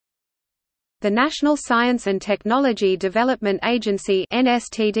The National Science and Technology Development Agency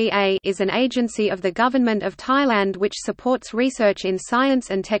 (NSTDA) is an agency of the Government of Thailand which supports research in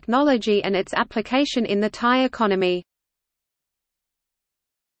science and technology and its application in the Thai economy.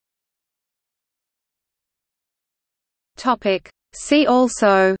 Topic: See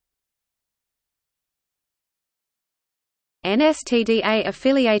also NSTDA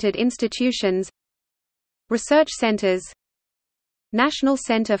affiliated institutions, Research centers, National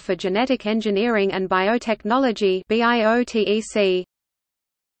Center for Genetic Engineering and Biotechnology (BIOTEC),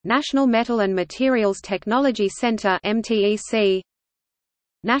 National Metal and Materials Technology Center (MTEC),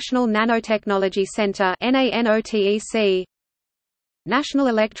 National Nanotechnology Center (NANOTEC), National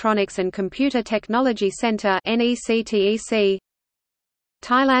Electronics and Computer Technology Center (NECTEC),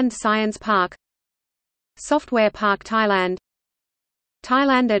 Thailand Science Park, Software Park Thailand,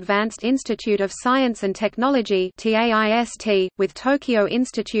 Thailand Advanced Institute of Science and Technology (TAIST), with Tokyo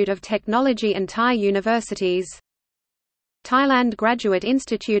Institute of Technology and Thai universities, Thailand Graduate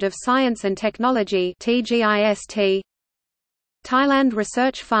Institute of Science and Technology (TGIST), Thailand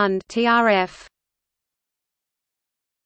Research Fund (TRF).